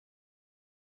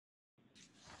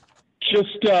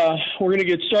We're going to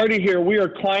get started here. We are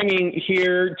climbing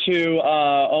here to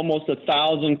almost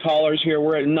 1,000 callers here.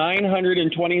 We're at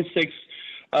 926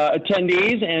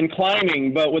 attendees and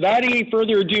climbing. But without any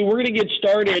further ado, we're going to get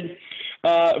started.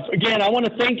 Again, I want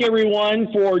to thank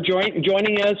everyone for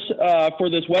joining us for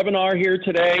this webinar here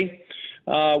today.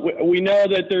 We know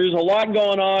that there's a lot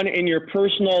going on in your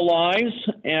personal lives,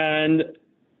 and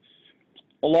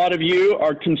a lot of you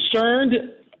are concerned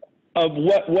of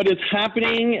what is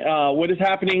happening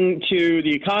to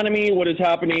the economy, what is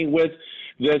happening with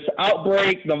this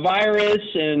outbreak, the virus,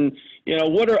 and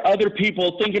what are other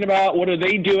people thinking about? What are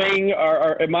they doing?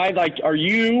 Are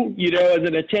you, as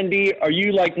an attendee, are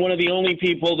you like one of the only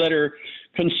people that are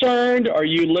concerned? Are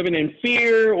you living in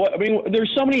fear?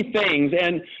 There's so many things,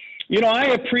 and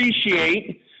I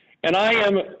appreciate. And I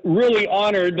am really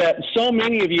honored that so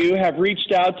many of you have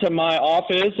reached out to my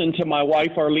office and to my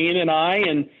wife Arlene and I,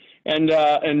 and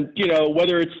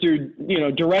whether it's through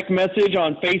direct message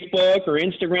on Facebook or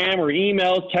Instagram or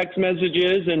emails, text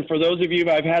messages, and for those of you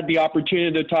I've had the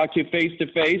opportunity to talk to face,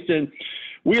 and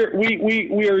we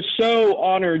are so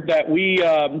honored that we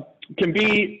can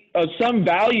be of some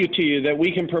value to you, that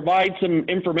we can provide some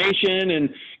information and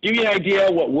give you an idea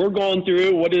of what we're going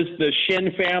through, what is the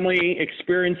Shin family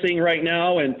experiencing right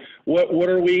now, and what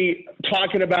are we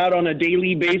talking about on a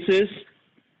daily basis.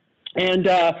 And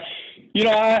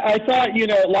I thought,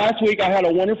 last week I had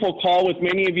a wonderful call with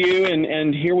many of you,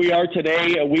 and here we are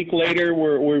today, a week later.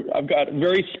 I've got a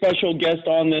very special guest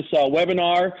on this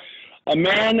webinar, a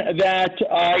man that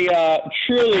I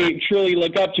truly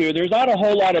look up to. There's not a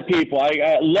whole lot of people.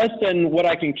 Less than what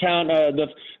I can count.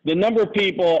 The number of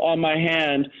people on my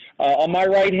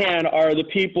right hand are the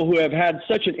people who have had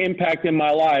such an impact in my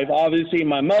life. Obviously,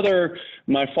 my mother,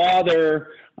 my father,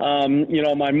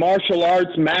 my martial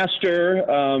arts master,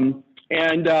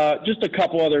 and just a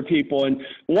couple other people. And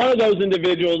one of those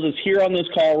individuals is here on this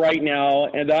call right now,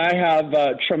 and I have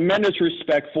tremendous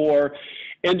respect for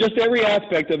in just every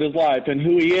aspect of his life and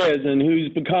who he is and who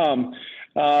he's become.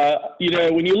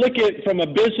 When you look at from a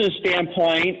business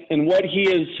standpoint and what he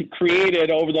has created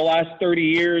over the last 30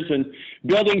 years and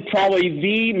building probably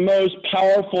the most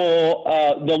powerful,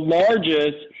 the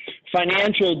largest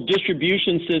financial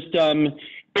distribution system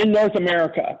in North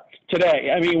America today.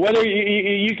 Whether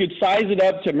you could size it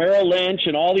up to Merrill Lynch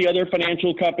and all the other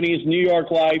financial companies, New York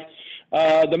Life,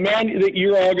 the man that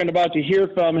you're all about to hear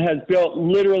from has built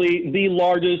literally the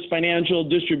largest financial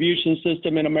distribution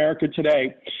system in America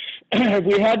today. If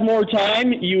we had more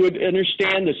time, you would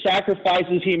understand the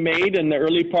sacrifices he made in the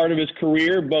early part of his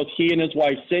career, both he and his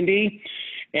wife Cindy,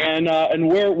 and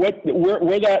where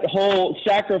that whole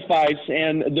sacrifice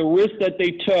and the risk that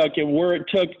they took and where it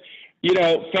took,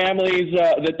 families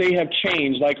that they have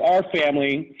changed, like our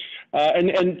family,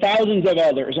 and thousands of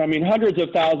others. Hundreds of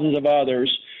thousands of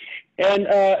others.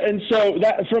 And so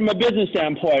that from a business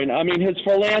standpoint, his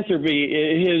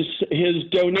philanthropy, his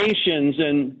donations,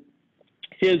 and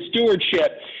his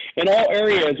stewardship in all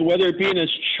areas, whether it be in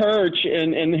his church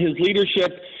and his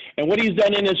leadership, and what he's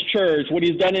done in his church, what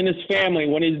he's done in his family,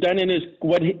 what he has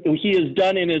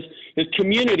done in his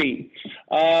community.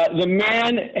 The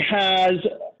man has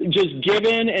just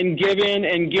given and given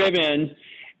and given.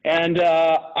 And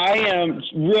I am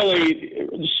really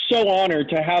so honored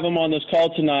to have him on this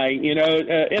call tonight.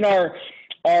 In our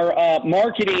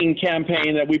marketing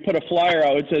campaign that we put a flyer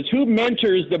out, it says, "Who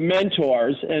mentors the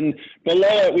mentors?" And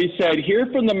below it we said, "Hear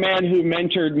from the man who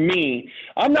mentored me."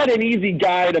 I'm not an easy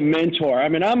guy to mentor.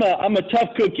 I'm a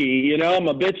tough cookie. I'm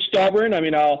a bit stubborn. I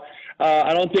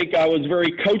don't think I was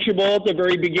very coachable at the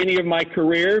very beginning of my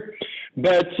career.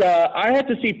 But I have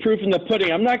to see proof in the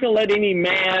pudding. I'm not going to let any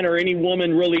man or any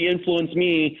woman really influence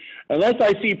me unless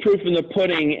I see proof in the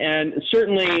pudding. And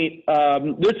certainly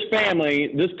this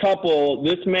family, this couple,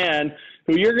 this man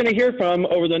who you're going to hear from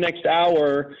over the next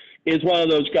hour is one of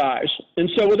those guys. And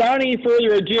so without any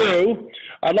further ado,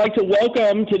 I'd like to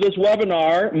welcome to this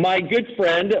webinar my good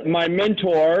friend, my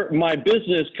mentor, my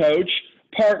business coach,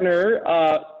 partner,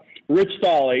 Rich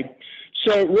Thawley.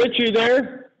 So Rich, you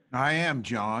there? I am,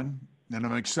 John. And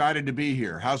I'm excited to be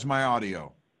here. How's my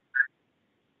audio?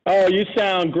 Oh, you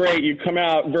sound great. You come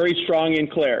out very strong and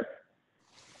clear.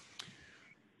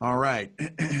 All right.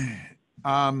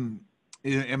 Am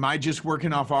I just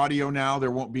working off audio now?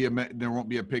 There won't be a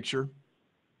picture.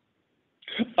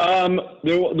 Yeah,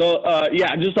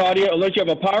 just audio. Unless you have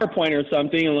a PowerPoint or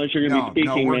something. Unless you're going to be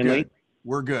speaking we're mainly. Good.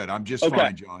 We're good. I'm just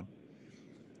fine, John.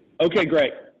 Okay,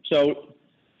 great.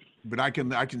 But I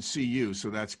can see you, so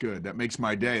that's good. That makes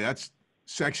my day. That's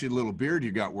sexy little beard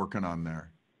you got working on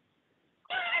there.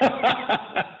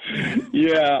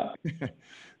 Yeah.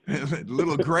 A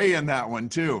little gray in that one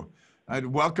too.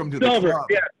 Welcome to the Silver, club.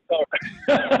 yeah,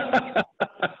 silver.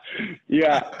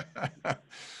 Yeah.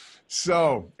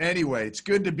 So anyway, it's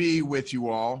good to be with you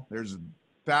all. There's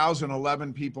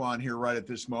 1,011 people on here right at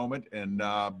this moment, and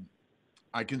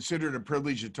I consider it a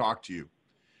privilege to talk to you.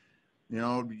 You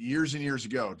know, years and years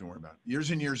ago, don't worry about it.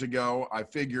 Years and years ago, I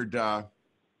figured out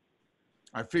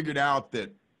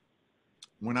that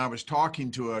when I was talking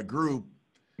to a group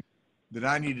that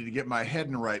I needed to get my head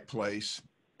in the right place,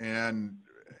 and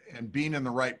being in the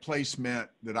right place meant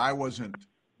that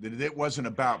it wasn't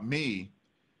about me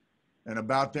and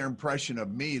about their impression of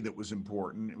me that was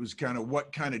important. It was kind of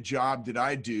what kind of job did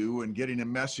I do, and getting a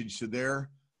message to their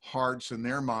hearts and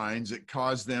their minds that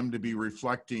caused them to be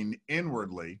reflecting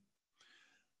inwardly,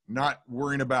 not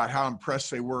worrying about how impressed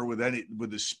they were with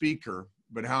the speaker,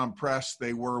 but how impressed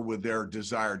they were with their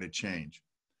desire to change.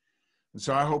 And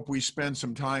so I hope we spend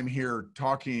some time here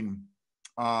talking,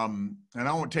 and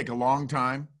I won't take a long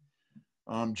time.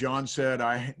 John said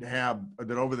I have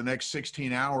that over the next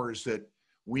 16 hours that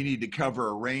we need to cover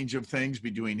a range of things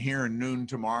between here and noon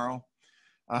tomorrow.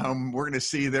 We're going to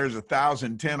see there's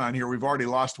 1,010 on here. We've already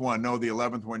lost one. No, the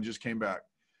 11th one just came back.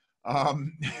 We'll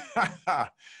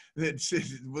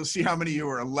see how many of you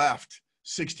are left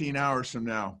 16 hours from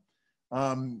now.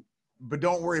 But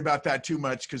don't worry about that too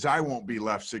much, because I won't be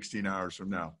left 16 hours from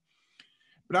now.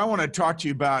 But I want to talk to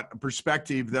you about a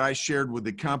perspective that I shared with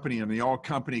the company on the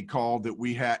all-company call that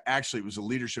we had. Actually, it was a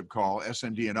leadership call,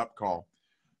 SMD and Up call,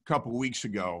 a couple of weeks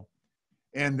ago,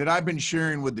 and that I've been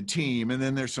sharing with the team. And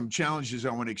then there's some challenges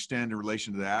I want to extend in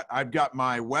relation to that. I've got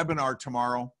my webinar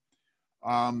tomorrow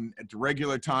at the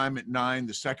regular time at 9,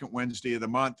 the second Wednesday of the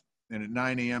month, and at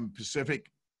 9 a.m. Pacific.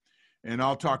 And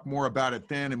I'll talk more about it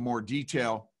then in more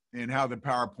detail and how the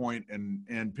PowerPoint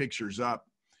and pictures up.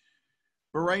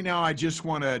 But right now, I just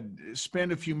want to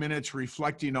spend a few minutes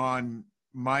reflecting on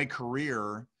my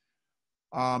career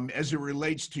as it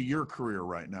relates to your career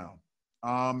right now,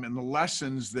 and the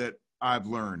lessons that I've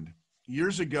learned.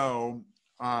 Years ago,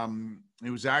 it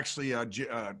was actually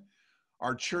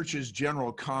our church's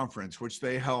general conference, which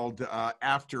they held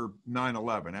after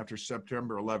 9/11, after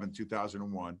September 11,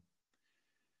 2001.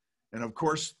 And of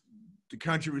course, the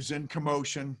country was in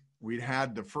commotion. We'd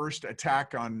had the first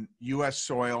attack on U.S.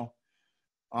 soil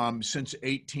since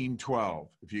 1812,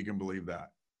 if you can believe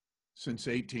that, since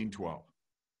 1812.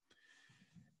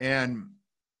 And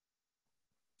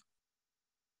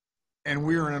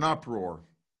we were in an uproar.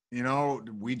 You know,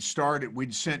 we'd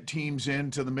sent teams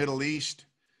into the Middle East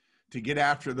to get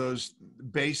after those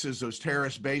bases, those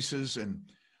terrorist bases, and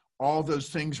all those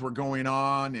things were going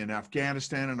on in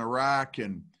Afghanistan and Iraq,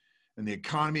 and the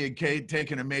economy had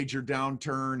taken a major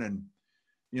downturn, and,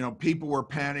 you know, people were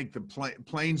panicked. The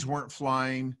planes weren't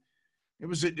flying. It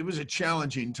was a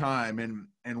challenging time.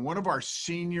 And one of our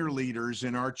senior leaders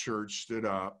in our church stood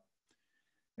up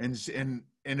and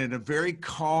in a very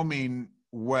calming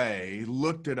way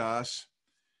looked at us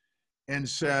and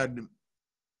said,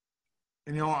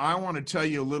 you know, I want to tell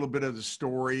you a little bit of the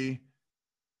story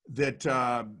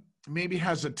that maybe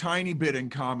has a tiny bit in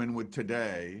common with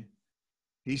today.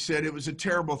 He said it was a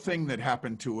terrible thing that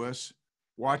happened to us,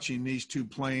 watching these two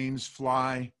planes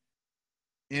fly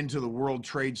into the World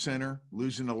Trade Center,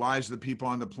 losing the lives of the people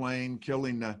on the plane,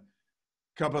 killing the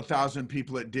couple of thousand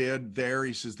people it did there.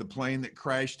 He says the plane that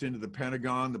crashed into the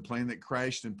Pentagon, the plane that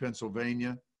crashed in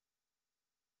Pennsylvania,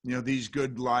 you know, these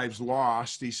good lives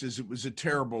lost. He says it was a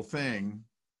terrible thing.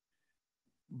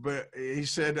 But he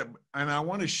said, and I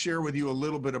want to share with you a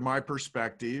little bit of my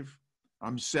perspective.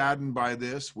 I'm saddened by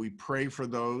this. We pray for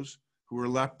those who are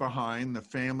left behind, the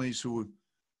families who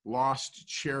lost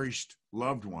cherished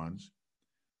loved ones,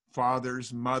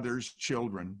 fathers, mothers,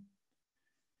 children.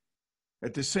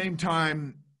 At the same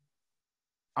time,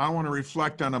 I want to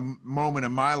reflect on a moment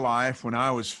in my life when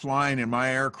I was flying in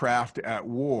my aircraft at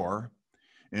war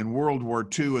in World War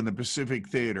II in the Pacific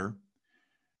Theater.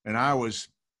 And I was,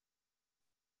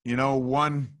 you know,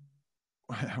 one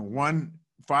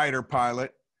fighter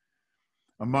pilot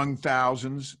among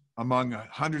thousands, among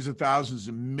hundreds of thousands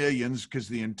and millions, because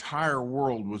the entire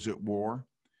world was at war.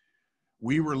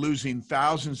 We were losing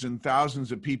thousands and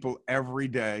thousands of people every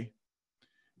day.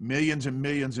 Millions and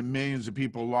millions and millions of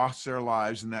people lost their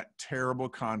lives in that terrible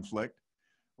conflict,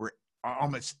 where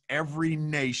almost every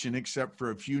nation, except for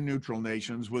a few neutral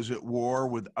nations, was at war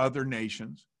with other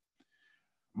nations.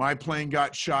 My plane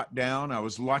got shot down. I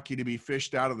was lucky to be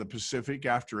fished out of the Pacific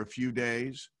after a few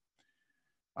days.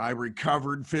 I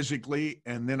recovered physically,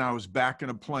 and then I was back in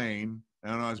a plane,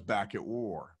 and I was back at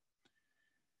war.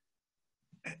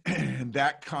 And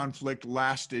that conflict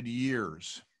lasted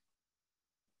years.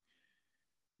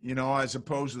 you know, as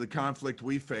opposed to the conflict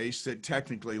we faced that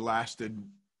technically lasted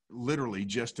literally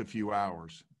just a few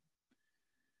hours.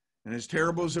 And as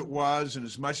terrible as it was, and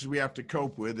as much as we have to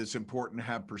cope with, it's important to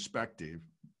have perspective.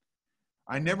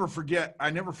 I never forgot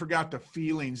the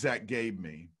feelings that gave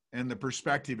me and the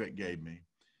perspective it gave me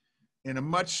in a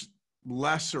much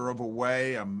lesser of a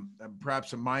way,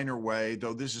 perhaps a minor way,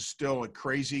 though this is still a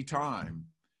crazy time,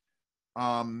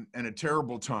 and a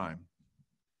terrible time.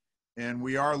 And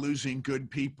we are losing good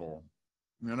people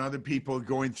and other people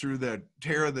going through the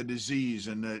terror of the disease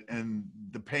and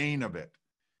the pain of it.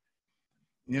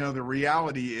 You know, the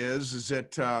reality is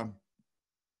that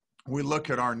we look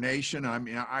at our nation. I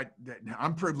mean,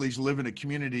 I'm privileged to live in a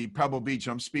community, Pebble Beach.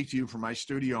 I'm speaking to you from my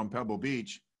studio in Pebble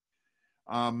Beach.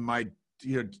 A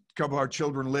couple of our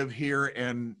children live here,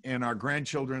 and our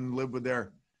grandchildren live with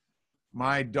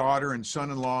my daughter and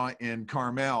son-in-law in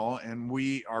Carmel, and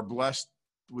we are blessed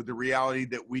with the reality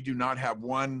that we do not have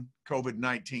one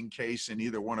COVID-19 case in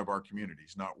either one of our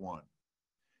communities, not one.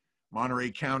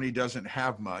 Monterey County doesn't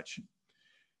have much.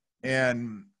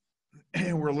 And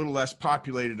we're a little less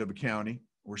populated of a county.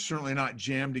 We're certainly not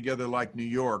jammed together like New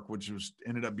York, which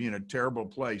ended up being a terrible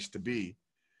place to be.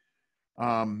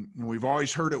 And we've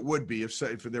always heard it would be if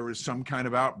there was some kind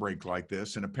of outbreak like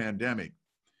this in a pandemic.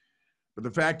 But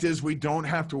the fact is, we don't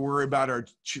have to worry about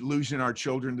losing our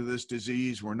children to this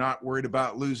disease. We're not worried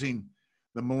about losing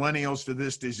the millennials to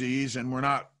this disease, and we're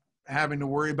not having to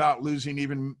worry about losing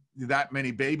even that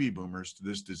many baby boomers to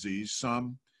this disease.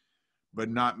 Some, but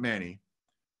not many.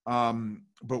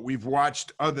 But we've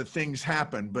watched other things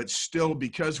happen, but still,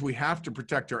 because we have to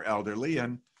protect our elderly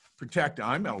and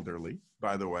I'm elderly,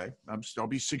 by the way. I'll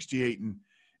be 68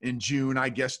 in June, I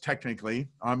guess. Technically,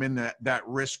 I'm in that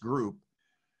risk group.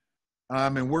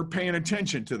 And we're paying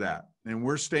attention to that, and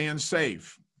we're staying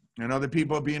safe, and other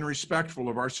people are being respectful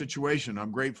of our situation.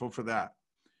 I'm grateful for that.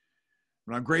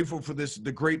 And I'm grateful for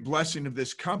the great blessing of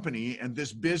this company and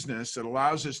this business that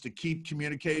allows us to keep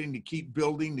communicating, to keep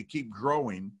building, to keep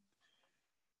growing.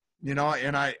 You know,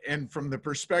 and from the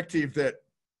perspective that,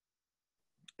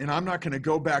 and I'm not going to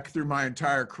go back through my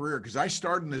entire career, because I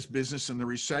started in this business in the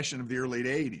recession of the early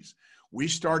 80s. We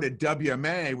started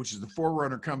WMA, which is the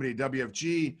forerunner company,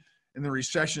 WFG, in the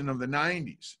recession of the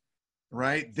 90s,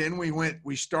 right? Then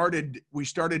we started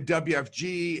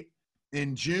WFG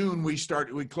in June. We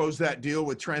closed that deal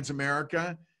with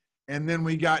Transamerica, and then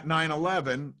we got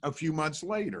 9/11 a few months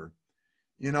later,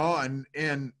 you know,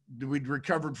 and we'd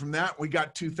recovered from that. We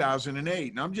got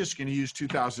 2008, and I'm just going to use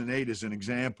 2008 as an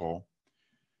example.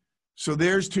 So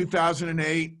there's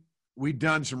 2008. We'd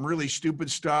done some really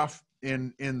stupid stuff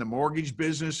in the mortgage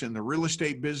business, in the real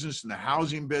estate business, in the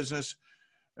housing business.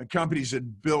 Companies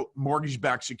had built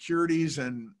mortgage-backed securities,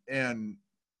 and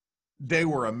they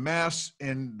were a mess,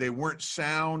 and they weren't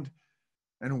sound,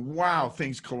 and wow,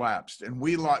 things collapsed. And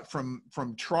we from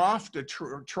trough to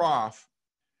trough,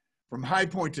 from high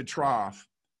point to trough,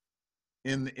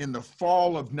 in the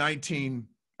fall of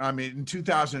in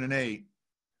 2008,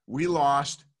 we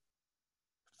lost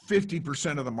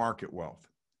 50% of the market wealth.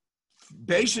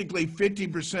 Basically,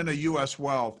 50% of U.S.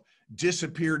 wealth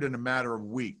disappeared in a matter of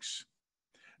weeks.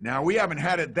 Now, we haven't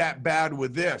had it that bad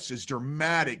with this. It's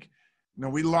dramatic. You know,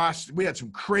 we had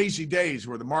some crazy days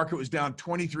where the market was down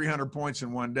 2,300 points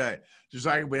in one day. Just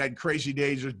like we had crazy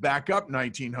days just back up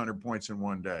 1,900 points in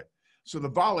one day. So the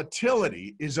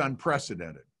volatility is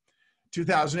unprecedented.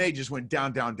 2008 just went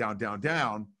down, down, down, down,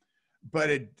 down,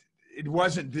 but it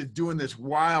wasn't doing this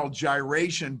wild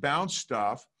gyration bounce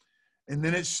stuff. And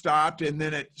then it stopped, and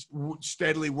then it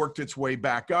steadily worked its way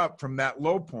back up from that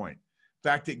low point. In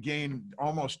fact, it gained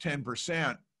almost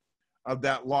 10% of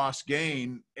that lost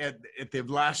gain at the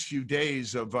last few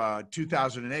days of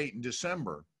 2008 in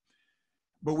December.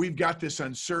 But we've got this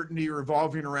uncertainty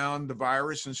revolving around the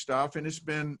virus and stuff, and it's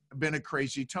been a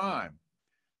crazy time.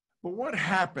 But what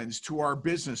happens to our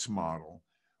business model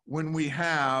when we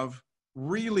have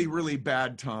really, really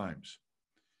bad times?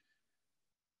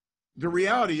 The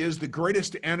reality is the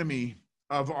greatest enemy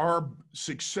of our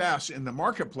success in the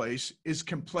marketplace is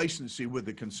complacency with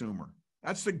the consumer.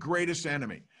 That's the greatest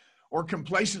enemy, or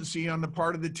complacency on the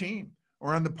part of the team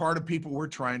or on the part of people we're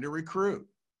trying to recruit.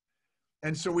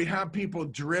 And so we have people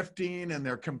drifting and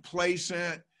they're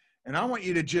complacent. And I want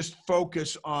you to just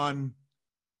focus on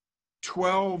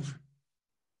 12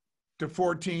 to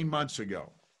 14 months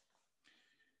ago.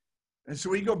 And so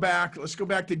let's go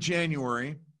back to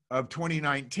January of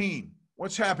 2019.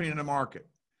 What's happening in the market?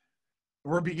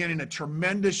 We're beginning a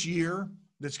tremendous year.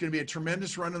 That's going to be a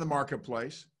tremendous run in the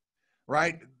marketplace,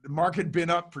 right? The market had been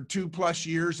up for 2+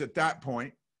 years at that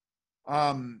point.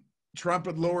 Trump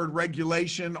had lowered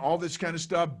regulation, all this kind of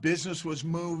stuff. Business was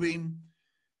moving,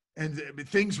 and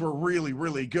things were really,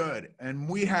 really good. And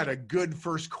we had a good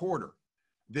first quarter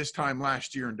this time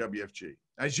last year in WFG,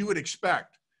 as you would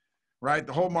expect, right?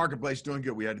 The whole marketplace doing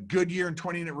good. We had a good year in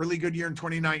really good year in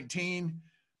 2019,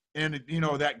 and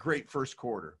that great first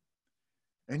quarter.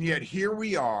 And yet here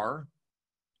we are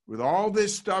with all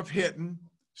this stuff hitting,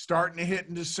 starting to hit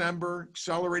in December,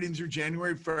 accelerating through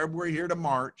January, February, here to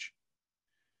March.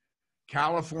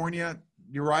 California,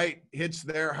 you're right, hits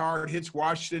there hard, hits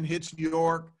Washington, hits New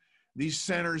York, these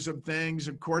centers of things,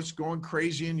 of course, going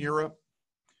crazy in Europe.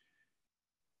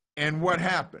 And what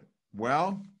happened?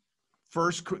 Well,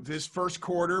 this first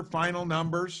quarter, final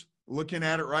numbers, looking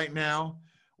at it right now,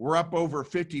 we're up over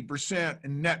 50%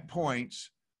 in net points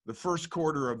the first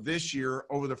quarter of this year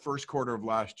over the first quarter of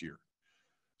last year.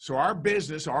 So our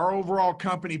business, our overall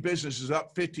company business is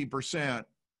up 50%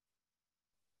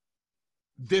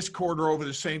 this quarter over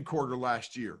the same quarter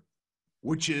last year,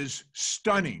 which is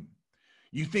stunning.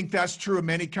 You think that's true of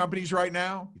many companies right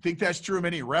now? You think that's true of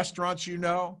many restaurants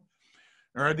Or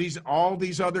are all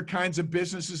these other kinds of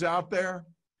businesses out there?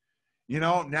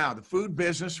 Now the food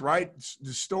business, right?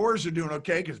 The stores are doing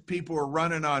okay because people are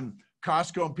running on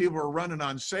Costco and people are running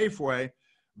on Safeway.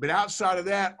 But outside of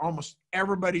that, almost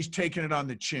everybody's taking it on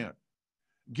the chin.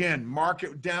 Again,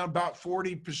 market down about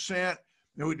 40%.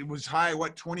 It was high,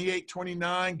 28,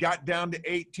 29, got down to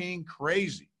 18,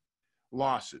 crazy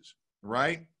losses,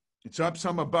 right? It's up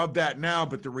some above that now,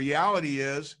 but the reality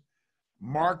is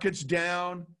market's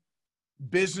down,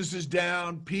 business is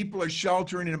down, people are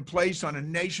sheltering in place on a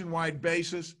nationwide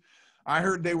basis. I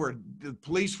heard the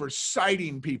police were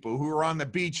citing people who were on the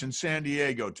beach in San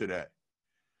Diego today,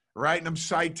 writing them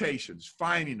citations,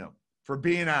 fining them for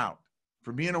being out,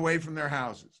 for being away from their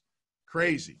houses.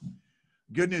 Crazy.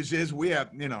 Good news is we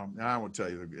have, I won't tell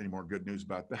you any more good news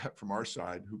about that from our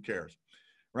side. Who cares,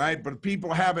 right? But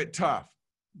people have it tough.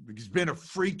 It's been a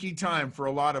freaky time for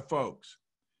a lot of folks.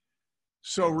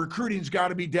 So recruiting's got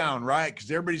to be down, right? Because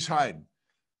everybody's hiding.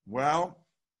 Well,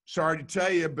 sorry to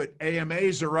tell you, but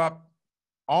AMAs are up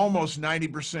almost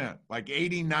 90%, like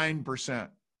 89%.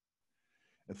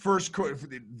 The first quarter,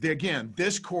 again,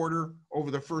 this quarter over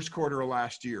the first quarter of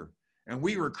last year. And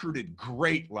we recruited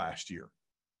great last year.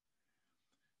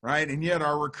 Right? And yet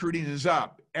our recruiting is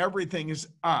up. Everything is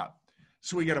up.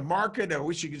 So we got a market, I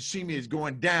wish you could see me, is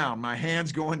going down. My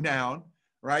hand's going down,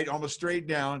 right? Almost straight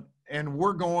down. And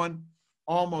we're going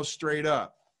almost straight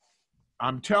up.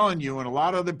 I'm telling you, and a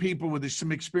lot of other people with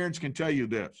some experience can tell you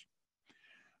this.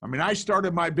 I mean, I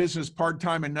started my business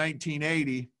part-time in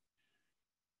 1980,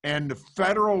 and the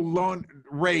federal loan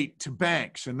rate to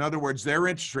banks, in other words, their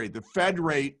interest rate, the Fed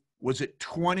rate was at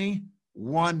 21%,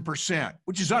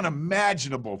 which is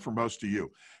unimaginable for most of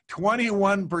you.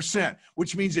 21%,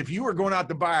 which means if you were going out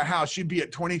to buy a house, you'd be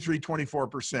at 23,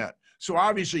 24%. So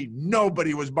obviously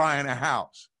nobody was buying a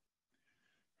house.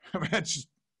 I mean, that's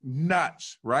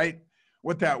nuts, right?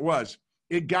 What that was.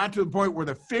 It got to the point where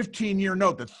the 15-year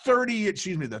note, the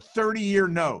 30-year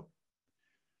note,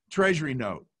 Treasury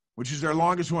note, which is their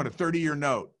longest one, a 30-year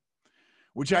note,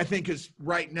 which I think is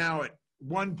right now at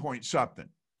 1 point something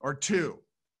or 2.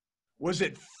 Was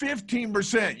at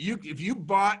 15%. If you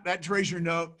bought that Treasury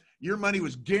note, your money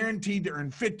was guaranteed to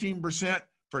earn 15%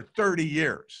 for 30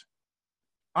 years.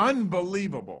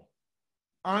 Unbelievable.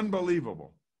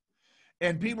 Unbelievable.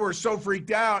 And people were so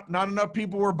freaked out, not enough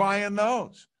people were buying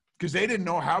those because they didn't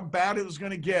know how bad it was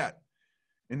going to get.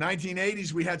 In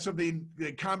 1980s, we had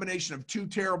a combination of two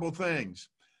terrible things: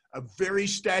 a very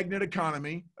stagnant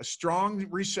economy, a strong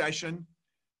recession,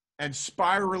 and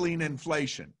spiraling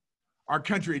inflation. Our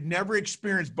country had never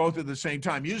experienced both at the same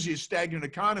time. Usually a stagnant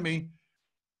economy,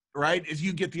 right, is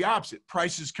you get the opposite.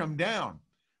 Prices come down.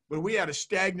 But we had a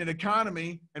stagnant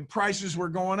economy and prices were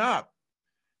going up.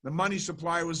 The money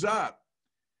supply was up.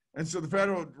 And so the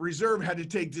Federal Reserve had to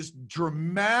take this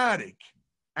dramatic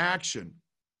action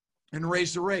and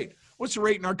raise the rate. What's the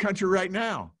rate in our country right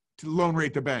now to loan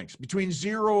rate the banks? Between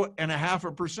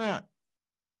 0.5%.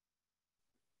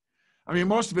 I mean,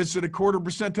 most of it's at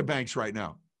 0.25% to banks right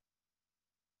now.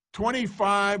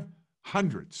 25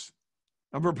 hundredths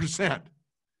of a percent.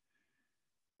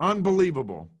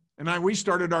 Unbelievable. And we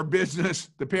started our business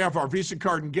to pay off our Visa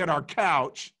card and get our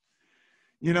couch,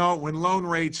 when loan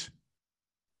rates,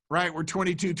 right, were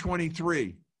 22,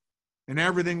 23. And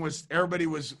everybody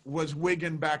was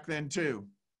wigging back then too.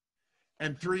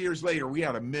 And 3 years later, we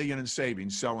had $1 million in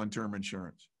savings selling term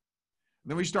insurance.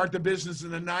 Then we start the business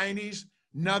in the 90s,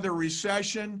 another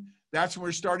recession. That's when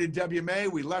we started WMA.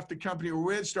 We left the company we're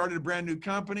with, started a brand new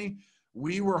company.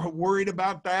 We were worried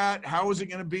about that. How was it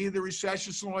going to be? The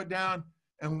recession slow it down.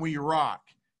 and we rock.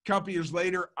 A couple years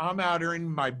later, I'm out earning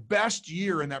my best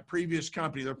year in that previous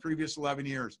company, the previous 11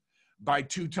 years, by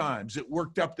 2 times. It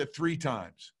worked up to 3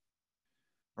 times,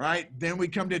 right? Then we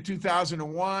come to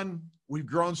 2001. We've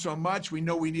grown so much. We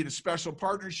know we need a special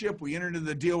partnership. We entered into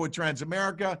the deal with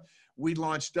Transamerica. We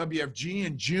launched WFG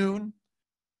in June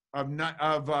of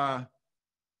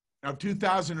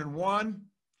 2001,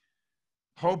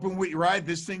 hoping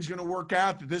this thing's going to work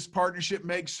out, that this partnership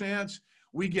makes sense.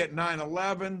 We get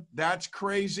 9/11. That's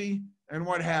crazy. And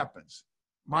what happens?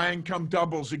 My income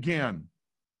doubles again,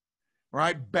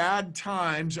 right? Bad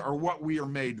times are what we are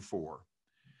made for.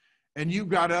 And you've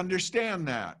got to understand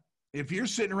that. If you're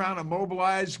sitting around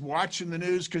immobilized, watching the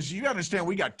news, because you understand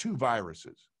we got 2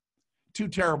 viruses, 2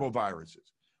 terrible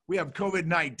viruses. We have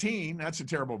COVID-19. That's a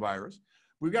terrible virus.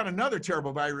 We've got another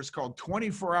terrible virus called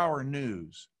 24-hour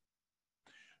news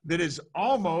that is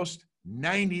almost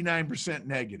 99%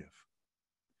 negative.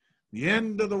 The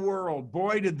end of the world.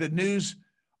 Boy, did the news,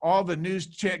 all the news,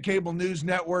 cable news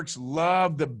networks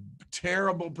love the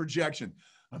terrible projection.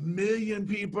 1 million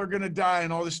people are going to die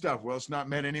and all this stuff. Well, it's not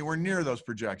met anywhere near those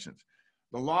projections.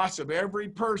 The loss of every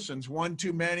person's one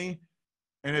too many,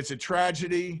 and it's a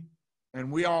tragedy, and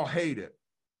we all hate it.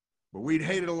 But we'd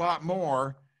hate it a lot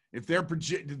more if they're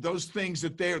projected those things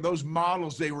those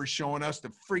models they were showing us to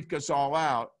freak us all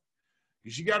out.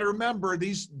 Because you got to remember,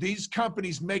 these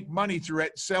companies make money through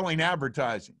selling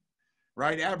advertising,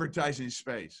 right? Advertising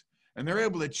space. And they're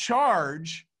able to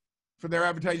charge for their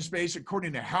advertising space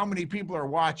according to how many people are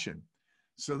watching.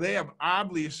 So they have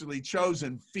obviously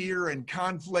chosen fear and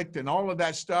conflict and all of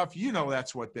that stuff. You know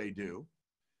that's what they do,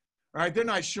 right? They're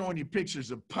not showing you pictures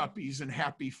of puppies and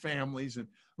happy families and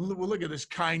look at this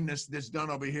kindness that's done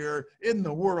over here. In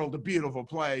the world, a beautiful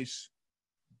place.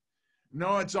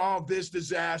 No, it's all this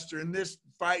disaster and this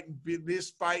fight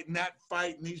and that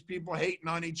fight and these people hating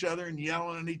on each other and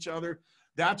yelling at each other.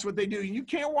 That's what they do. You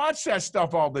can't watch that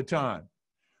stuff all the time.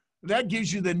 That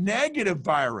gives you the negative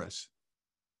virus,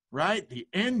 right? The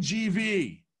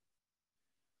NGV.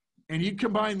 And you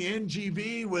combine the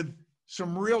NGV with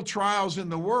some real trials in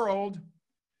the world,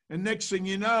 and next thing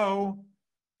you know,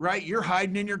 right, you're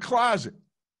hiding in your closet.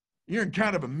 You're in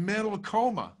kind of a mental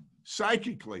coma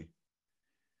psychically.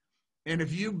 And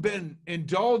if you've been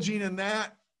indulging in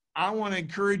that, I want to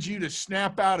encourage you to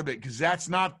snap out of it, because that's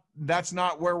not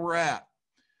where we're at.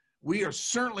 We are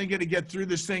certainly going to get through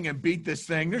this thing and beat this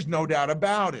thing. There's no doubt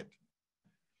about it.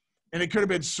 And it could have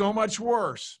been so much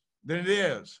worse than it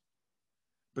is.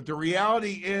 But the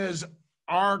reality is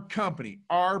our company,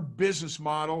 our business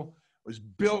model was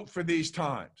built for these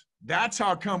times. That's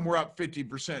how come we're up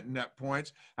 50% in net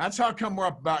points. That's how come we're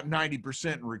up about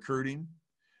 90% in recruiting.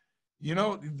 You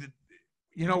know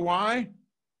why?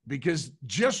 Because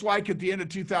just like at the end of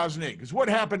 2008, because what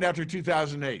happened after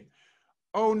 2008?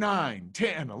 09,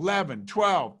 10, 11,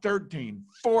 12, 13,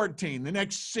 14, the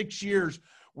next 6 years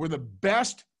were the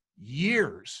best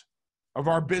years of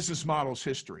our business model's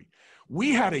history.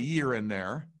 We had a year in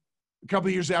there, a couple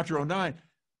of years after 09,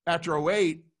 after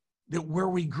 08, where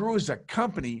we grew as a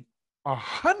company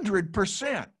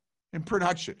 100% in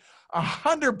production,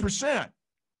 100%.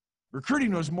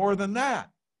 Recruiting was more than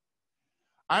that.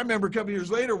 I remember a couple of years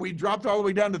later, we dropped all the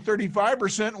way down to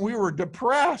 35%, and we were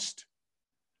depressed.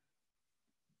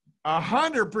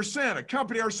 100%, a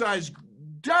company our size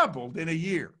doubled in a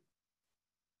year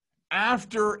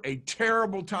after a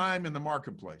terrible time in the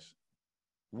marketplace.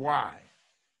 Why?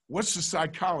 What's the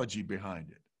psychology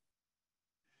behind it?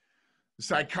 The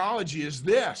psychology is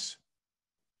this.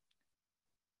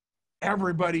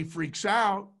 Everybody freaks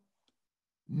out.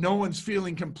 No one's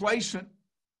feeling complacent.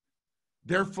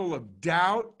 They're full of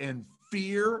doubt and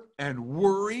fear and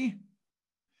worry.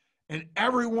 And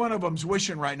every one of them's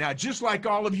wishing right now, just like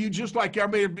all of you, just like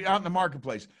everybody out in the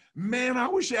marketplace, man, I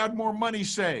wish I had more money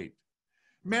saved.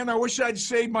 Man, I wish I'd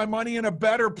saved my money in a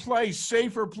better place,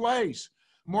 safer place,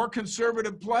 more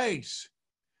conservative place.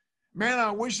 Man,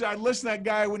 I wish I'd listened to that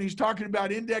guy when he's talking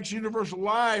about index universal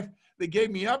life that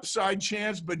gave me upside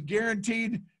chance, but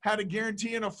had a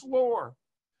guarantee and a floor.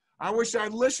 I wish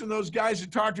I'd listened to those guys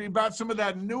that talked to me about some of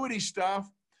that annuity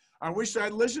stuff. I wish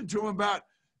I'd listened to them about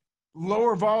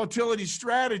lower volatility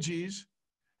strategies,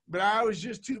 but I was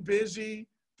just too busy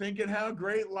thinking how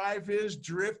great life is,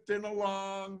 drifting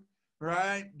along,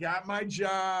 right? Got my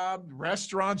job,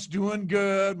 restaurant's doing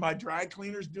good, my dry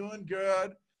cleaner's doing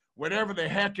good, whatever the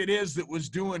heck it is that was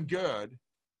doing good.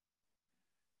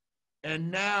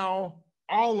 And now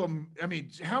all of them, I mean,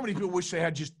 how many people wish they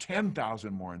had just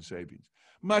 10,000 more in savings?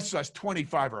 Much less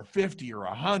 25 or 50 or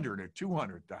 100 or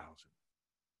 200,000.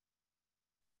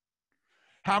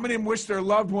 How many of them wish their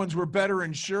loved ones were better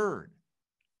insured?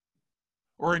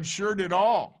 or insured at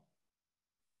all.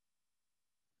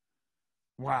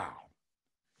 Wow.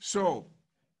 So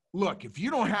look, if you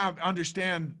don't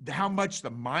understand how much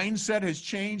the mindset has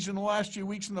changed in the last few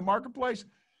weeks in the marketplace,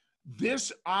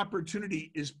 this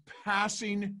opportunity is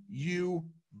passing you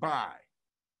by.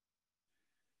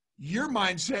 Your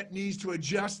mindset needs to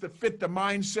adjust to fit the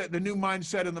mindset, the new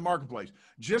mindset in the marketplace.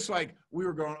 Just like we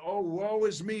were going, oh, woe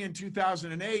is me in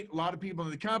 2008, a lot of people in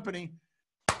the company,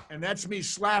 and that's me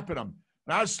slapping them.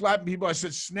 And I was slapping people. I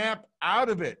said, snap out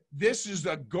of it. This is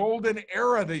the golden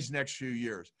era these next few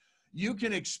years. You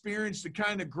can experience the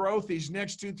kind of growth these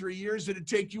next 2-3 years that it'd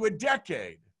take you a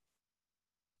decade.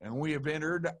 And we have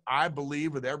entered, I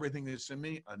believe, with everything that's in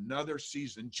me, another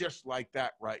season just like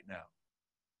that right now.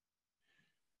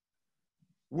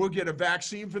 We'll get a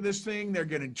vaccine for this thing. They're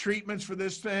getting treatments for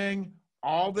this thing.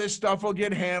 All this stuff will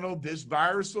get handled. This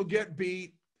virus will get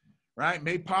beat, right?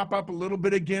 May pop up a little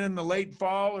bit again in the late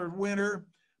fall or winter,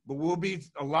 but we'll be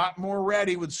a lot more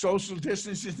ready with social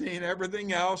distancing and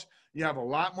everything else. You have a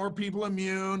lot more people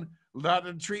immune, a lot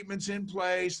of treatments in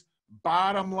place.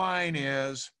 Bottom line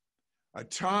is, a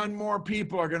ton more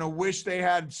people are going to wish they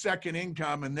had second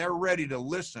income and they're ready to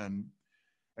listen.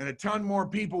 And a ton more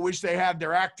people wish they had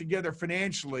their act together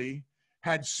financially,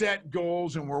 had set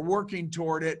goals and were working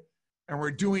toward it and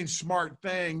were doing smart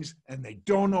things and they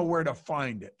don't know where to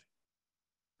find it.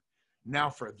 Now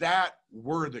for that,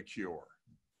 we're the cure.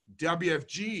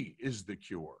 WFG is the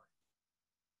cure.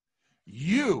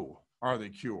 You are the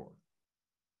cure.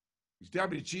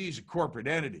 WFG is a corporate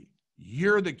entity.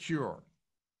 You're the cure.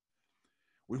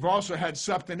 We've also had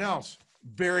something else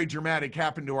very dramatic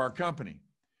happen to our company.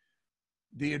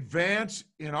 The advance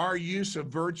in our use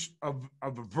of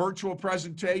a virtual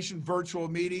presentation, virtual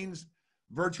meetings,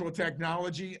 virtual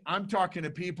technology. I'm talking to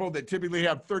people that typically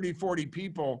have 30, 40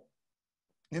 people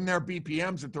in their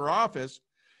BPMs at their office,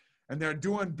 and they're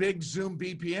doing big Zoom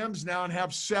BPMs now and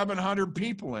have 700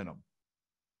 people in them.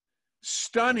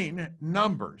 Stunning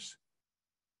numbers.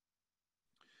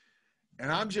 And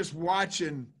I'm just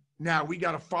watching. Now, we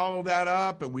got to follow that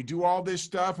up, and we do all this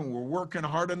stuff, and we're working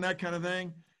hard on that kind of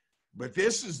thing. But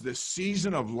this is the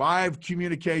season of live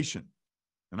communication,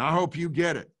 and I hope you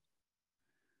get it.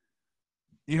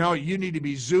 You know, you need to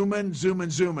be zooming.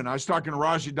 I was talking to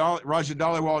Raja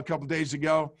Dhaliwal a couple of days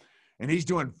ago, and he's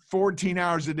doing 14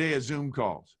 hours a day of Zoom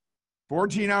calls.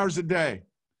 14 hours a day.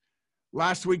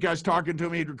 Last week I was talking to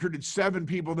him. He'd recruited 7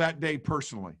 people that day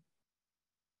personally.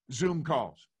 Zoom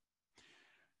calls.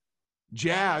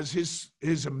 Jazz,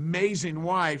 his amazing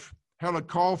wife, held a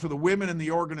call for the women in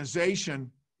the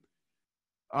organization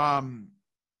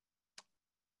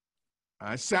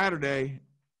Saturday,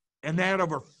 and they had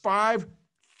over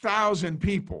 5,000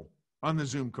 people on the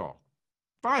Zoom call.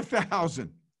 5,000.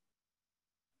 In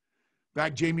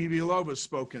fact, Jamie Villalova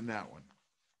spoke in that one.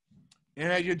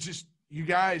 And you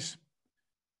guys,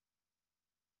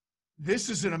 this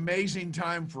is an amazing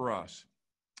time for us.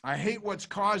 I hate what's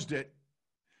caused it,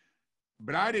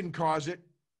 but I didn't cause it.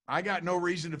 I got no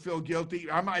reason to feel guilty.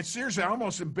 Seriously, I'm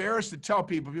almost embarrassed to tell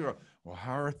people, well,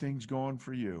 how are things going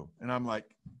for you? And I'm like,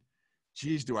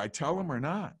 geez, do I tell them or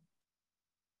not?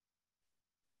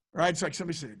 Right? It's like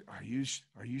somebody said, are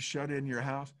you shut in your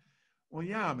house? Well,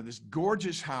 yeah, I'm in this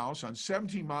gorgeous house on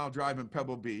 17-mile drive in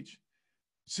Pebble Beach.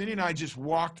 Cindy and I just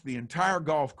walked the entire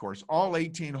golf course, all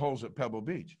 18 holes at Pebble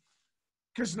Beach,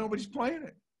 because nobody's playing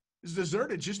it. It's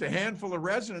deserted, just a handful of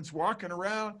residents walking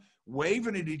around,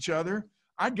 waving at each other.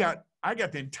 I got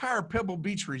the entire Pebble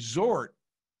Beach resort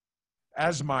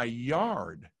as my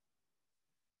yard.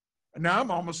 And now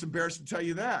I'm almost embarrassed to tell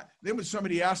you that. Then when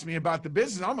somebody asks me about the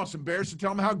business, I'm almost embarrassed to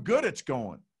tell them how good it's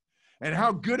going and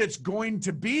how good it's going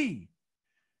to be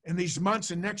in these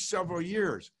months and next several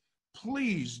years.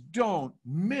 Please don't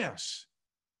miss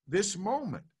this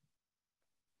moment.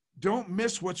 Don't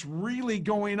miss what's really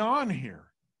going on here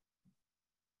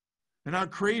and how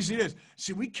crazy it is.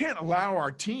 See, we can't allow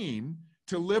our team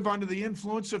to live under the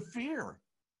influence of fear.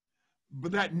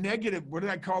 But that negative, what did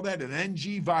I call that? An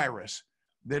NG virus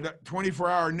that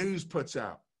 24-hour news puts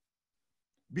out.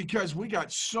 Because we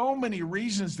got so many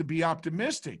reasons to be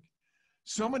optimistic,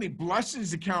 so many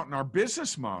blessings to count in our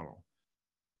business model.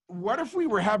 What if we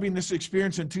were having this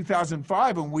experience in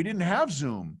 2005 and we didn't have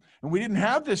Zoom and we didn't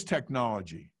have this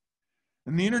technology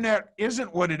and the internet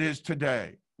isn't what it is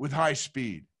today with high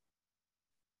speed?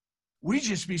 We'd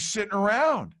just be sitting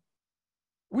around.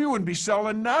 We wouldn't be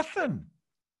selling nothing.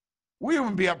 We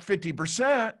wouldn't be up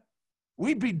 50%.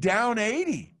 We'd be down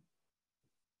 80.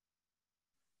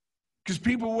 Because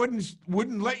people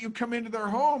wouldn't let you come into their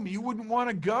home. You wouldn't want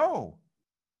to go.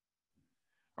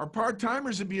 Our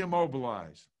part-timers would be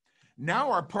immobilized.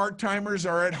 Now our part-timers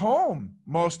are at home,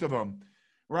 most of them,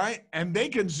 right? And they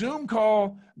can Zoom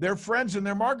call their friends in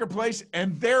their marketplace,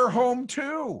 and they're home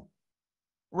too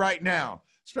right now,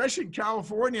 especially in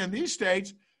California and these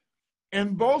states.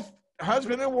 And both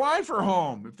husband and wife are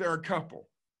home if they're a couple.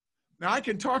 Now I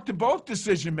can talk to both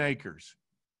decision makers.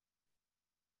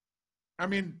 I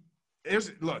mean,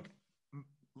 look,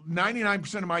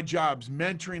 99% of my job's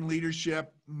mentoring,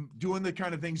 leadership, doing the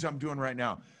kind of things I'm doing right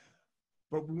now.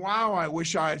 But wow, I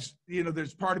wish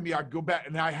there's part of me, I'd go back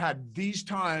and I had these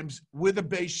times with a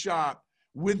base shop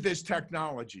with this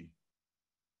technology.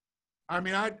 I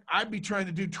mean, I'd be trying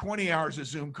to do 20 hours of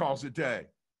Zoom calls a day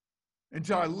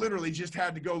until I literally just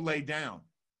had to go lay down,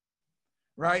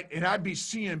 right? And I'd be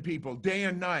seeing people day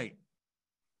and night.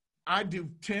 I'd do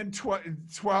 10,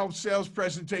 12 sales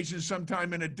presentations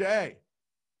sometime in a day.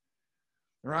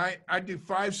 Right? I'd do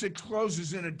 5, 6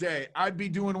 closes in a day. I'd be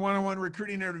doing one-on-one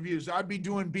recruiting interviews. I'd be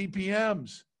doing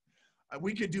BPMs.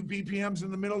 We could do BPMs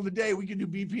in the middle of the day. We could do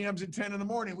BPMs at 10 in the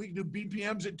morning. We could do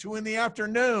BPMs at 2 in the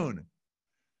afternoon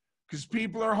because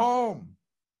people are home.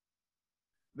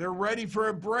 They're ready for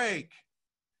a break.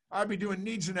 I'd be doing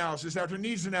needs analysis after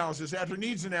needs analysis after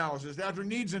needs analysis after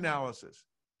needs analysis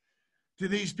to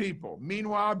these people.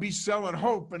 Meanwhile, I'd be selling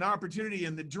hope and opportunity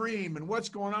and the dream and what's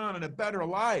going on in a better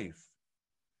life.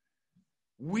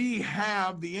 We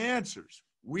have the answers.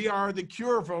 We are the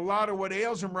cure for a lot of what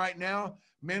ails them right now,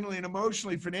 mentally and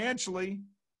emotionally, financially.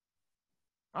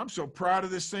 I'm so proud of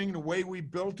this thing, the way we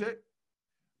built it.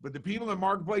 But the people in the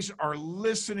marketplace are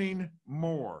listening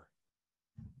more.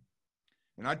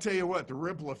 And I tell you what, the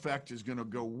ripple effect is going to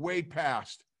go way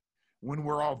past when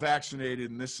we're all vaccinated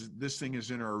and this thing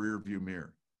is in our rearview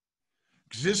mirror.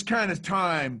 Because this kind of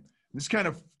time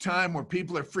where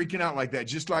people are freaking out like that,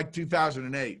 just like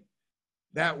 2008,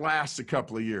 that lasts a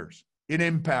couple of years. It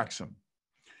impacts them.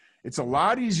 It's a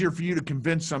lot easier for you to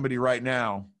convince somebody right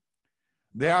now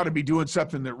they ought to be doing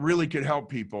something that really could help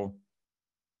people,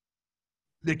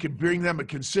 that could bring them a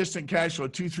consistent cash flow,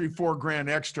 2, 3, 4 grand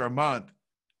extra a month,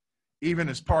 even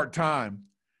as part-time.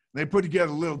 They put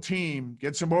together a little team,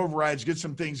 get some overrides, get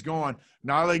some things going.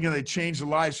 Not only going to change the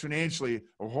lives financially,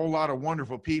 a whole lot of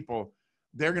wonderful people,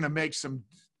 they're going to make some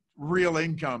real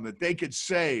income that they could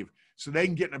save so they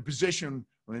can get in a position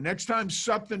when the next time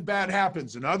something bad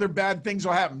happens, and other bad things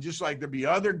will happen, just like there'll be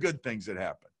other good things that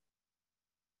happen.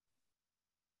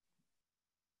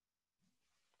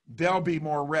 They'll be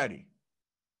more ready.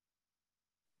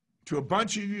 To a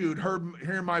bunch of you who'd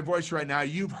hearing my voice right now,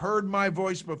 you've heard my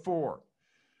voice before,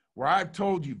 where I've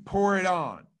told you, pour it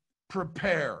on,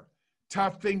 prepare,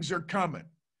 tough things are coming.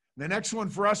 The next one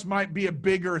for us might be a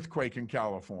big earthquake in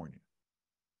California.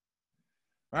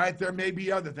 All right, there may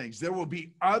be other things. There will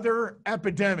be other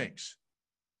epidemics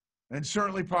and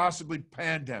certainly possibly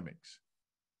pandemics.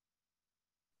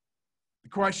 The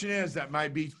question is, that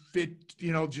might be fit,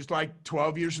 just like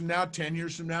 12 years from now, 10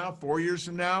 years from now, 4 years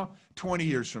from now, 20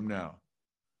 years from now.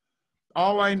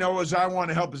 All I know is I want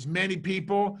to help as many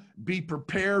people be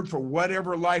prepared for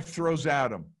whatever life throws at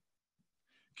them.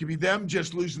 It could be them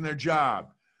just losing their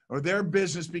job or their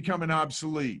business becoming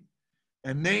obsolete.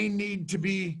 And they need to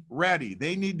be ready.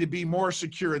 They need to be more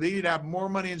secure. They need to have more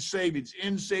money in savings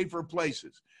in safer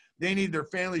places. They need their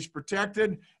families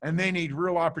protected, and they need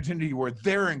real opportunity where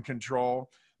they're in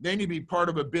control. They need to be part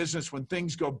of a business when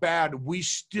things go bad, we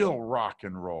still rock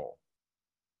and roll.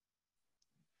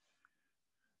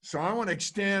 So I want to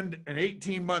extend an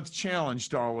 18-month challenge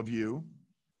to all of you,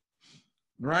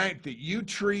 right? That you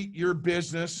treat your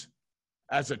business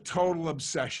as a total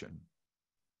obsession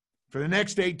for the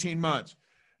next 18 months.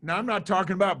 Now, I'm not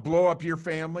talking about blow up your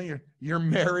family or your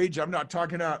marriage. I'm not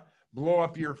talking about blow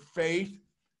up your faith.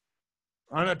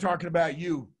 I'm not talking about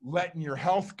you letting your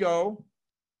health go.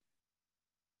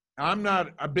 I'm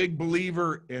not a big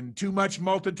believer in too much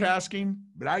multitasking,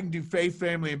 but I can do faith,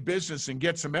 family, and business and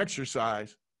get some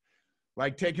exercise,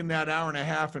 like taking that hour and a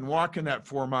half and walking that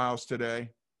 4 miles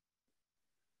today.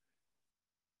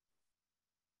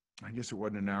 I guess it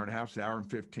wasn't an hour and a half, it's an hour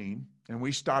and 15. And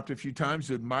we stopped a few times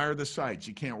to admire the sights.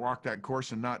 You can't walk that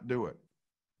course and not do it.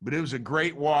 But it was a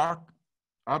great walk,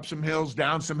 up some hills,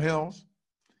 down some hills.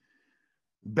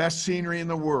 Best scenery in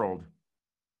the world.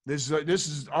 This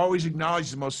is always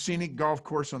acknowledged the most scenic golf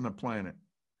course on the planet.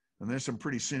 And there's some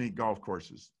pretty scenic golf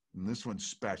courses. And this one's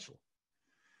special.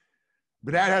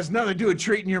 But that has nothing to do with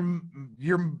treating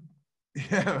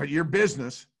your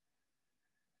business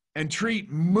and treat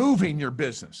moving your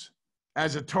business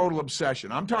as a total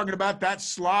obsession. I'm talking about that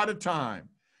slot of time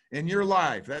in your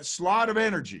life, that slot of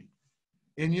energy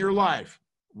in your life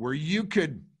where you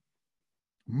could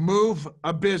move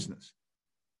a business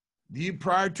Do you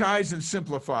prioritize and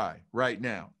simplify right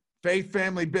now? Faith,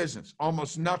 family, business,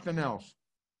 almost nothing else.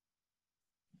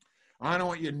 I don't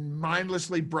want you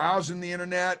mindlessly browsing the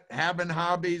internet, having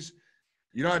hobbies.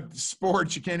 You don't have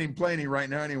sports. You can't even play any right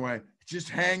now anyway. Just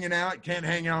hanging out. Can't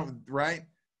hang out, right?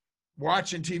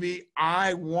 Watching TV.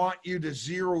 I want you to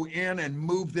zero in and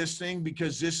move this thing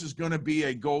because this is going to be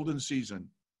a golden season.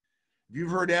 If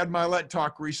you've heard Ed Milet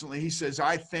talk recently, he says,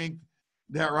 I think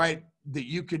that, right, that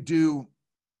you could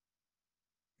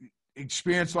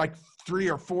experience like 3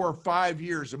 or 4 or 5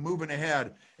 years of moving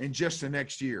ahead in just the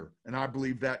next year. And I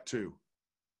believe that too.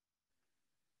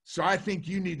 So I think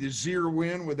you need to zero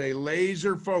in with a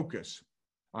laser focus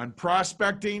on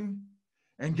prospecting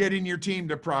and getting your team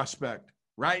to prospect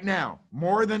right now,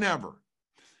 more than ever.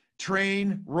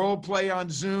 Train, role play on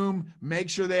Zoom, make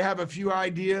sure they have a few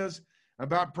ideas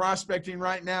about prospecting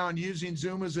right now and using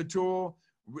Zoom as a tool.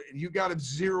 You got to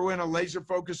zero in a laser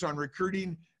focus on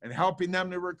recruiting and helping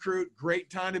them to recruit. Great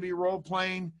time to be role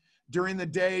playing during the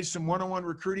day, some one-on-one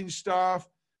recruiting stuff,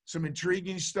 some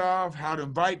intriguing stuff, how to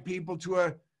invite people to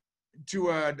a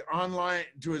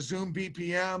Zoom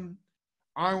BPM.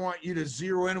 I want you to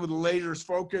zero in with a laser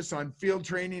focus on field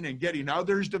training and getting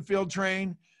others to field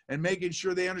train and making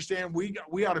sure they understand we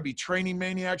ought to be training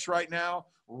maniacs right now,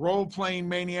 role-playing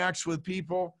maniacs with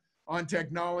people on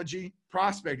technology,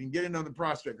 prospecting, get another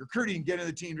prospect, recruiting, getting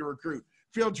the team to recruit,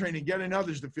 field training, getting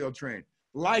others to field train,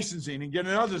 licensing and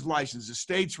getting others licensed. The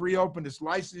state's reopened its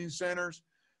licensing centers.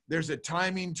 There's a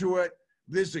timing to it.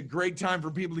 This is a great time for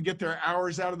people to get their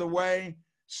hours out of the way,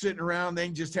 sitting around. They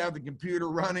can just have the computer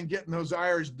running, getting those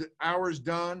hours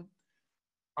done.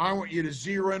 I want you to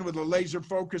zero in with a laser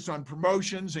focus on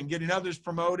promotions and getting others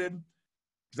promoted,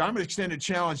 because I'm going to extend a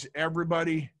challenge to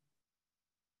everybody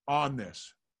on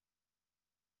this.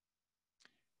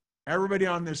 Everybody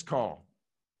on this call.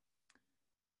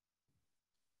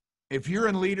 If you're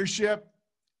in leadership,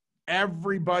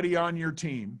 everybody on your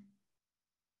team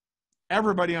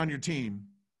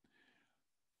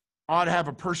ought to have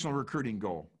a personal recruiting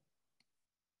goal.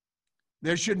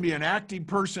 There shouldn't be an active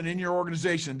person in your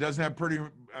organization that doesn't have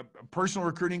a personal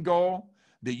recruiting goal,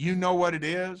 that you know what it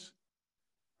is,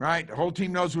 right? The whole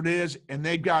team knows what it is, and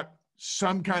they've got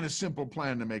some kind of simple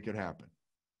plan to make it happen.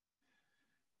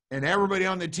 And everybody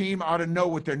on the team ought to know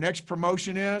what their next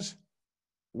promotion is,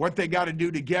 what they got to do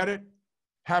to get it,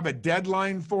 have a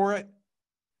deadline for it,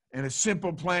 and a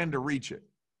simple plan to reach it.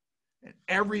 And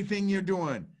everything you're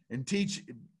doing and teach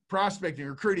prospecting,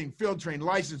 recruiting, field training,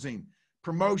 licensing,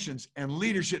 promotions, and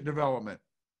leadership development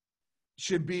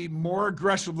should be more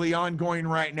aggressively ongoing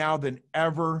right now than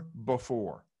ever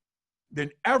before.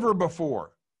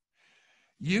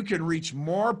 You can reach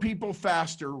more people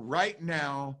faster right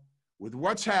now with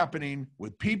what's happening,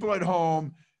 with people at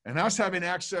home, and us having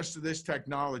access to this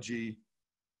technology.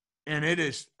 And it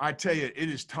is, I tell you, it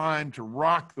is time to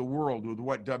rock the world with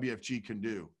what WFG can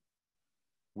do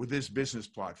with this business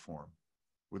platform,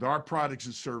 with our products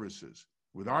and services,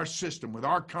 with our system, with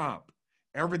our comp,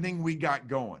 everything we got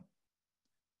going.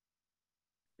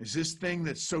 Is this thing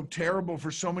that's so terrible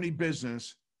for so many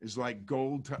business is like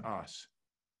gold to us.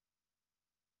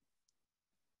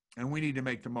 And we need to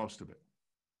make the most of it.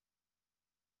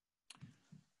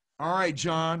 All right,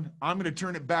 John, I'm going to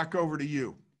turn it back over to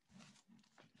you.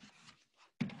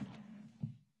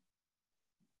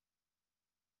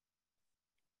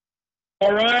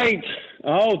 All right.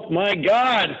 Oh, my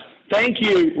God. Thank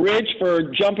you, Rich, for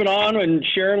jumping on and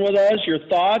sharing with us your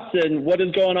thoughts and what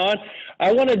is going on.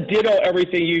 I want to ditto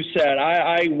everything you said.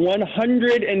 I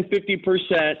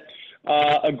 150%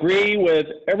 agree with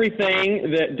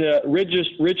everything that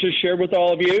Rich has shared with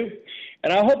all of you.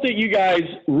 And I hope that you guys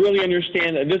really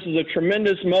understand that this is a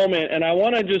tremendous moment. And I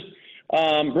want to just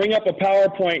bring up a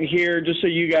PowerPoint here just so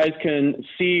you guys can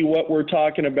see what we're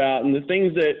talking about and the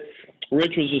things that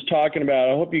Rich was just talking about.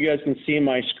 I hope you guys can see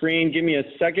my screen. Give me a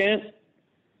second.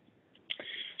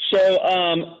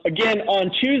 So again, on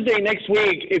Tuesday next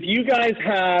week, if you guys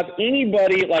have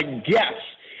anybody like guests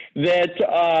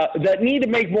that need to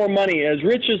make more money, as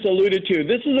Rich just alluded to,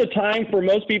 this is a time for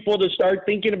most people to start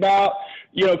thinking about,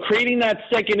 creating that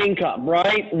second income,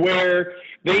 right? Where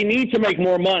they need to make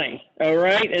more money, all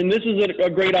right? And this is a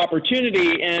great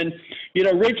opportunity. And,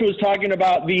 Rich was talking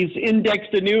about these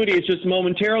indexed annuities just a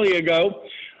moment ago,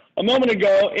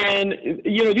 and,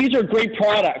 these are great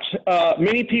products.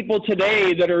 Many people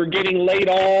today that are getting laid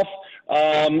off,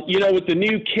 with the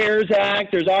new CARES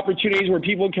Act, there's opportunities where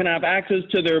people can have access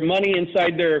to their money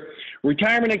inside their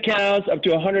retirement accounts up to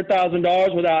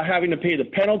 $100,000 without having to pay the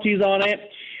penalties on it.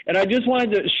 And I just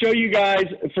wanted to show you guys,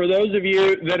 for those of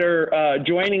you that are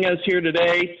joining us here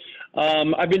today,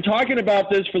 I've been talking about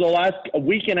this for the last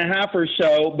week and a half or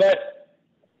so, but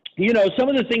you know, some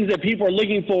of the things that people are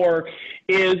looking for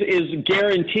is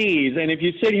guarantees. And if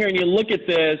you sit here and you look at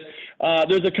this,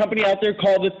 there's a company out there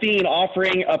called Athene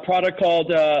offering a product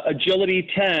called Agility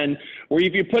 10, where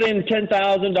if you put in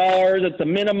 $10,000 at the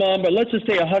minimum, but let's just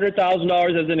say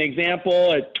 $100,000 as an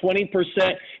example at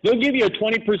 20%, they'll give you a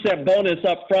 20% bonus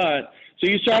up front. So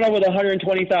you start out with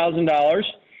 $120,000,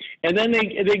 and then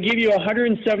they give you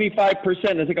 175%.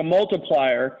 It's like a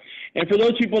multiplier. And for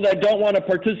those people that don't want to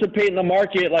participate in the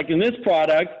market, like in this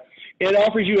product, it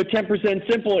offers you a 10%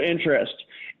 simple interest.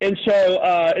 And so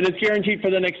it is guaranteed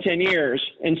for the next 10 years.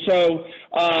 And so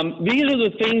these are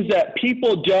the things that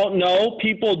people don't know.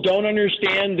 People don't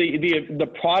understand the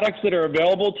products that are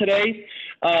available today.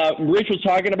 Rich was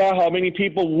talking about how many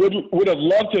people would have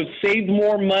loved to have saved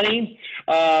more money.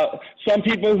 Some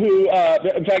people who,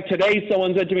 in fact, today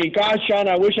someone said to me, "Gosh, Sean,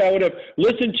 I wish I would have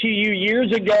listened to you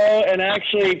years ago and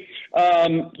actually,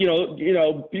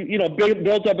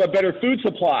 built up a better food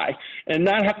supply and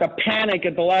not have to panic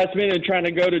at the last minute trying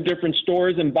to go to different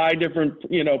stores and buy different,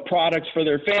 products for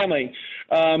their family."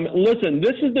 Listen,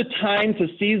 this is the time to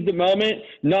seize the moment,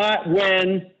 not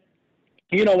when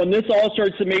this all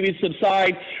starts to maybe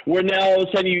subside, where now all of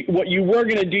a sudden what you were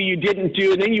going to do, you didn't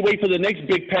do, and then you wait for the next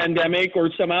big pandemic or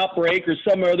some outbreak or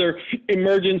some other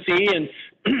emergency. And,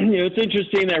 it's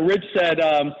interesting that Rich said,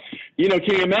 can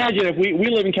you imagine if we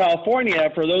live in California,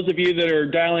 for those of you that are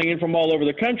dialing in from all over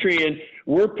the country, and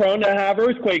we're prone to have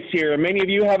earthquakes here, and many of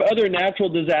you have other natural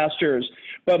disasters.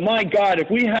 But my God, if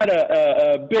we had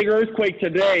a big earthquake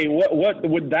today, what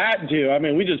would that do? I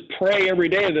mean, we just pray every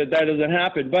day that doesn't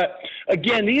happen. But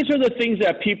again, these are the things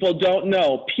that people don't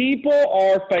know. People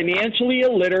are financially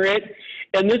illiterate,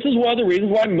 and this is one of the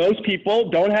reasons why most people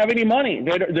don't have any money.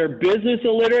 They're business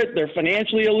illiterate, they're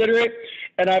financially illiterate,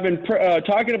 and I've been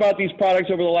talking about these products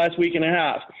over the last week and a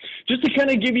half. Just to kind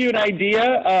of give you an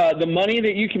idea, the money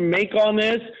that you can make on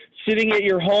this, sitting at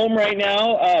your home right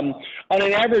now, on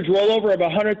an average rollover of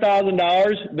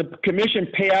 $100,000, the commission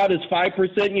payout is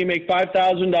 5%, and you make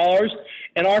 $5,000.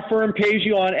 And our firm pays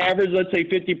you on average, let's say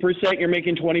 50%, you're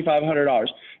making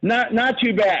 $2,500. Not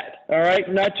too bad, all right?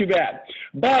 Not too bad.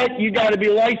 But you got to be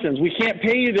licensed. We can't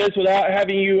pay you this without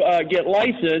having you get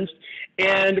licensed.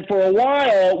 And for a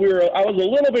while, I was a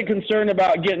little bit concerned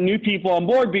about getting new people on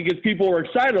board because people were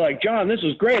excited, like, "John, this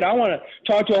is great. I want to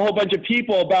talk to a whole bunch of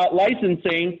people about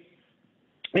licensing."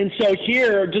 And so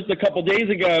here, just a couple days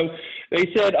ago, they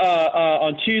said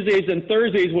on Tuesdays and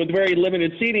Thursdays with very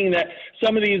limited seating that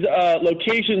some of these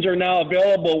locations are now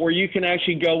available where you can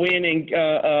actually go in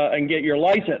and get your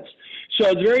license. So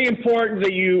it's very important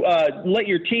that you let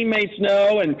your teammates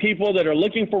know and people that are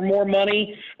looking for more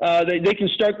money, they can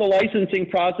start the licensing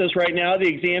process right now. The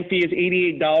exam fee is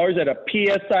 $88 at a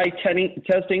PSI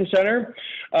testing center.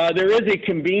 There is a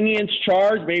convenience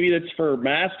charge. Maybe that's for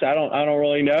masks. I don't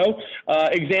really know.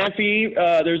 Exam fee,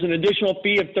 there's an additional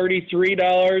fee of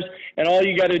 $33, and all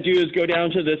you got to do is go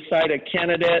down to this site at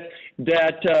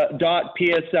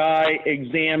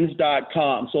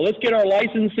candidate.psiexams.com. So let's get our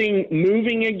licensing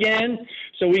moving again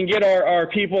so we can get our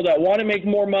people that want to make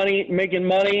more money, making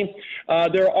money.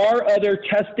 There are other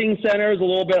testing centers, a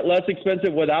little bit less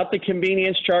expensive without the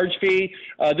convenience charge fee.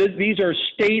 These are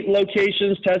state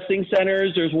locations, testing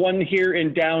centers. There's one here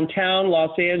in downtown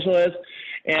Los Angeles.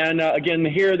 And again,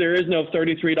 here there is no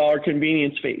 $33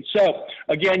 convenience fee. So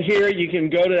again, here you can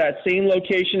go to that same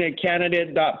location at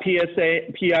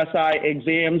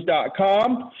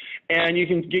candidate.psiexams.com, and you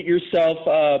can get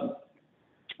yourself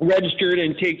registered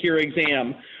and take your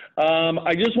exam.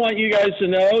 I just want you guys to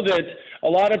know that a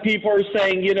lot of people are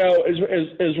saying,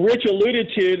 as Rich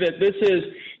alluded to, that this is,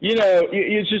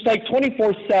 it's just like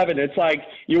 24/7. It's like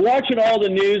you're watching all the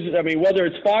news. I mean, whether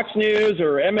it's Fox News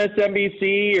or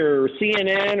MSNBC or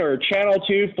CNN or Channel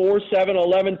 2, 4, 7,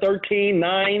 11, 13,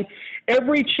 9,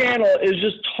 every channel is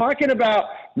just talking about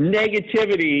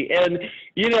negativity. And,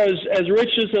 as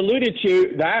Rich just alluded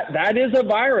to, that is a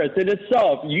virus in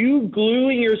itself. You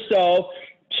gluing yourself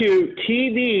to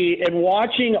TV and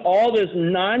watching all this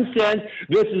nonsense.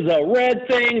 This is a red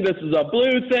thing. This is a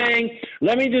blue thing.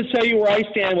 Let me just tell you where I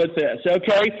stand with this,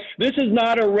 okay? This is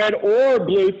not a red or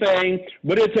blue thing,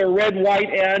 but it's a red,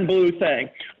 white, and blue thing.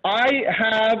 I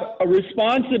have a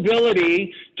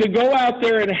responsibility to go out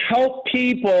there and help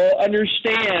people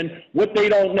understand what they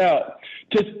don't know,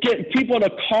 to get people to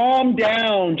calm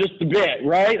down just a bit,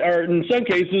 right? Or in some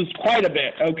cases, quite a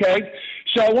bit, okay?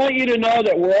 So I want you to know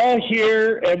that we're all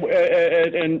here,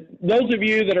 and those of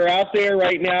you that are out there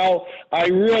right now, I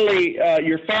really,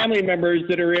 your family members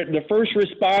that are the first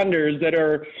responders that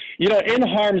are, in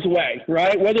harm's way,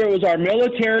 right? Whether it was our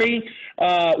military,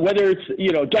 whether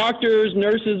it's, doctors,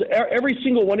 nurses, every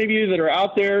single one of you that are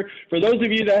out there, for those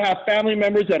of you that have family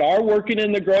members that are working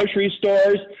in the grocery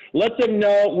stores, let them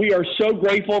know we are so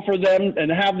grateful for them and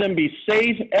have them be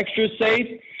safe, extra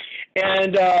safe.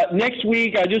 And next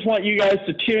week, I just want you guys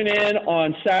to tune in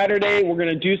on Saturday. We're going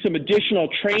to do some additional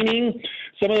training,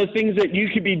 some of the things that you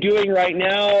could be doing right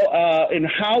now and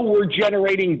how we're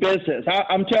generating business.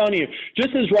 I'm telling you, just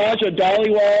as Raja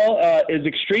Dhaliwal is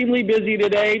extremely busy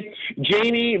today,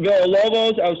 Jamie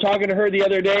Villalobos, I was talking to her the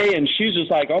other day, and she's just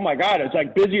like, oh, my God, it's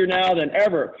like busier now than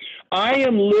ever. I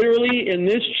am literally in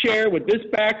this chair with this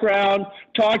background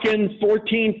talking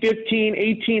 14, 15,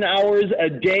 18 hours a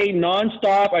day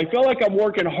nonstop. I feel like I'm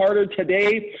working harder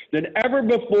today than ever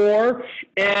before,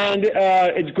 and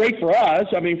it's great for us,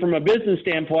 from a business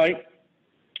standpoint.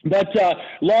 But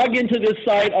log into this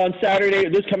site on Saturday,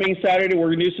 this coming Saturday. We're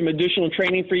going to do some additional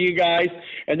training for you guys.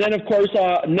 And then, of course,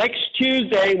 next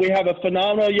Tuesday, we have a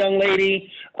phenomenal young lady.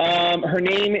 Her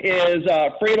name is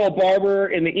Fredo Barber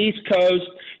in the East Coast.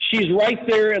 She's right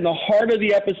there in the heart of the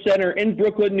epicenter in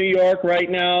Brooklyn, New York right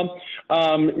now.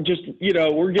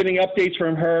 We're getting updates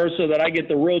from her so that I get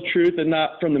the real truth and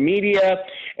not from the media.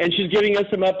 And she's giving us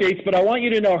some updates. But I want you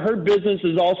to know her business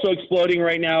is also exploding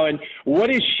right now. And what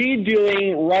is she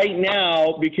doing right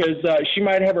now? Because she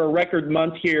might have a record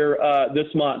month here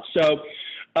this month. So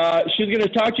she's going to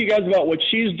talk to you guys about what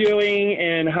she's doing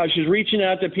and how she's reaching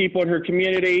out to people in her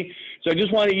community. So I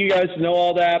just wanted you guys to know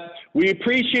all that. We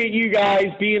appreciate you guys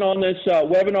being on this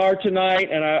webinar tonight,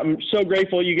 and I'm so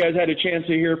grateful you guys had a chance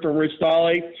to hear from Rich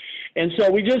Thawley. And so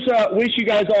we just wish you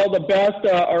guys all the best.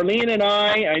 Arlene and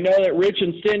I know that Rich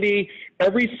and Cindy,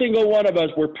 every single one of us,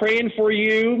 we're praying for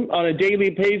you on a daily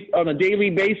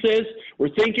basis.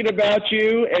 We're thinking about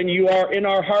you, and you are in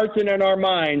our hearts and in our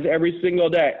minds every single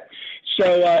day.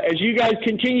 So as you guys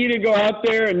continue to go out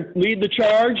there and lead the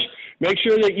charge, make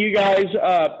sure that you guys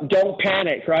don't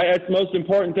panic, right? That's the most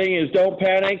important thing, is don't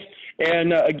panic.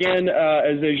 And again,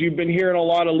 as you've been hearing a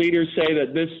lot of leaders say,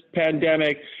 that this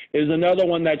pandemic is another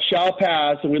one that shall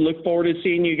pass. And we look forward to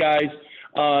seeing you guys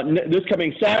this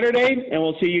coming Saturday, and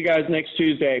we'll see you guys next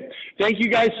Tuesday. Thank you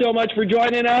guys so much for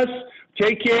joining us.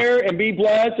 Take care and be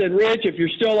blessed. And Rich, if you're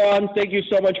still on, thank you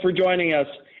so much for joining us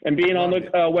and being on the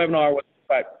webinar with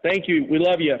us. Thank you. We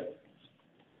love you.